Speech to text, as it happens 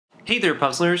Hey there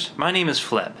puzzlers, my name is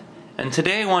FLEB, and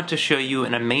today I want to show you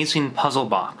an amazing puzzle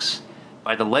box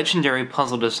by the legendary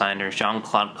puzzle designer Jean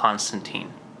Claude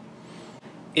Constantin.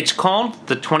 It's called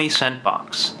the 20-cent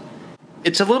box.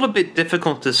 It's a little bit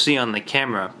difficult to see on the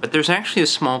camera, but there's actually a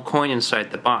small coin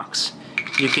inside the box.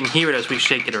 You can hear it as we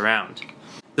shake it around.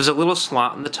 There's a little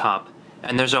slot on the top,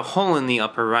 and there's a hole in the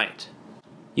upper right.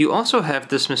 You also have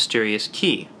this mysterious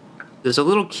key. There's a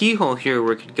little keyhole here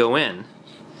where it could go in,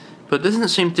 but it doesn't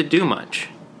seem to do much.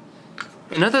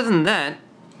 And other than that,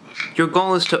 your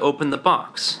goal is to open the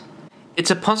box.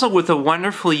 It's a puzzle with a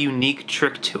wonderfully unique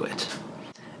trick to it.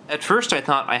 At first I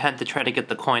thought I had to try to get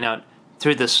the coin out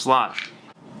through this slot,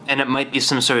 and it might be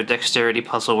some sort of dexterity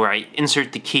puzzle where I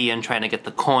insert the key and try to get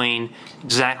the coin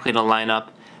exactly to line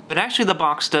up, but actually the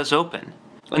box does open.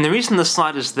 And the reason the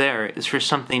slot is there is for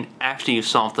something after you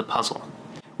solve the puzzle.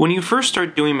 When you first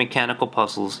start doing mechanical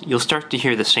puzzles, you'll start to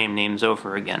hear the same names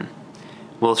over again.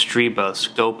 Will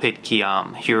Stribos, Gopit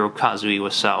Kiam, Hirokazu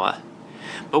Iwasawa.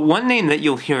 But one name that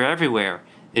you'll hear everywhere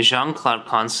is Jean Claude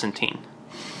Constantin.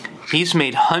 He's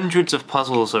made hundreds of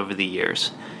puzzles over the years,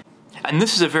 and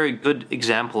this is a very good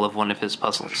example of one of his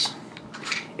puzzles.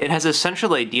 It has a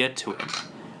central idea to it,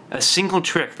 a single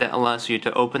trick that allows you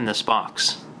to open this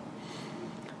box.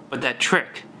 But that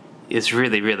trick is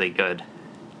really, really good.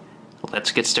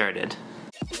 Let's get started.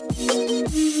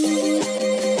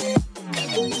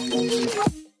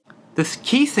 The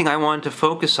key thing I wanted to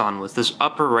focus on was this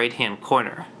upper right hand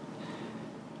corner.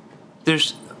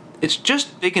 It's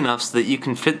just big enough so that you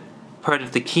can fit part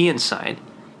of the key inside,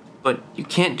 but you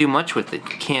can't do much with it.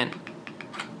 You can't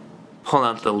pull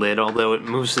out the lid, although it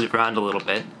moves it around a little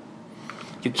bit.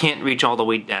 You can't reach all the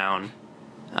way down,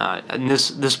 and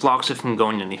this blocks it from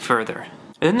going any further.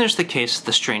 And then there's the case of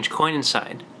the strange coin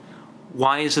inside.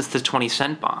 Why is this the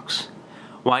 20-cent box?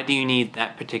 Why do you need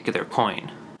that particular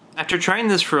coin? After trying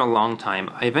this for a long time,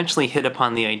 I eventually hit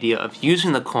upon the idea of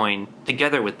using the coin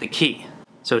together with the key.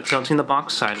 So tilting the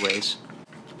box sideways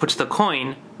puts the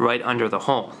coin right under the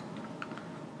hole.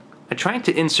 I tried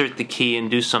to insert the key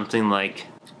and do something like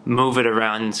move it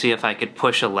around and see if I could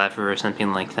push a lever or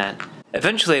something like that.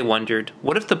 Eventually I wondered,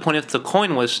 what if the point of the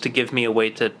coin was to give me a way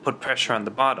to put pressure on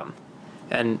the bottom?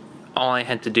 And all I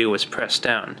had to do was press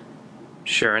down.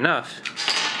 Sure enough,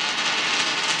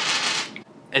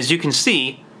 as you can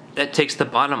see, that takes the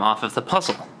bottom off of the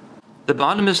puzzle. The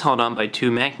bottom is held on by two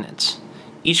magnets,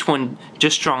 each one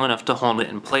just strong enough to hold it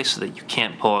in place so that you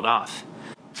can't pull it off,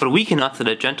 but weak enough that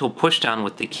a gentle push down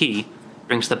with the key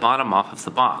brings the bottom off of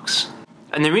the box.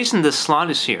 And the reason this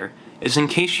slot is here is in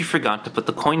case you forgot to put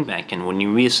the coin back in when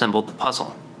you reassembled the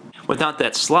puzzle. Without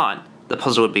that slot, the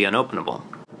puzzle would be unopenable.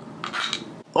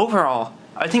 Overall,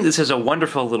 I think this is a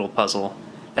wonderful little puzzle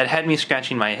that had me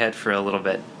scratching my head for a little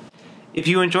bit. If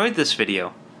you enjoyed this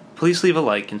video, please leave a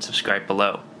like and subscribe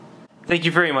below. Thank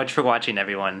you very much for watching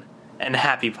everyone, and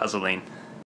happy puzzling!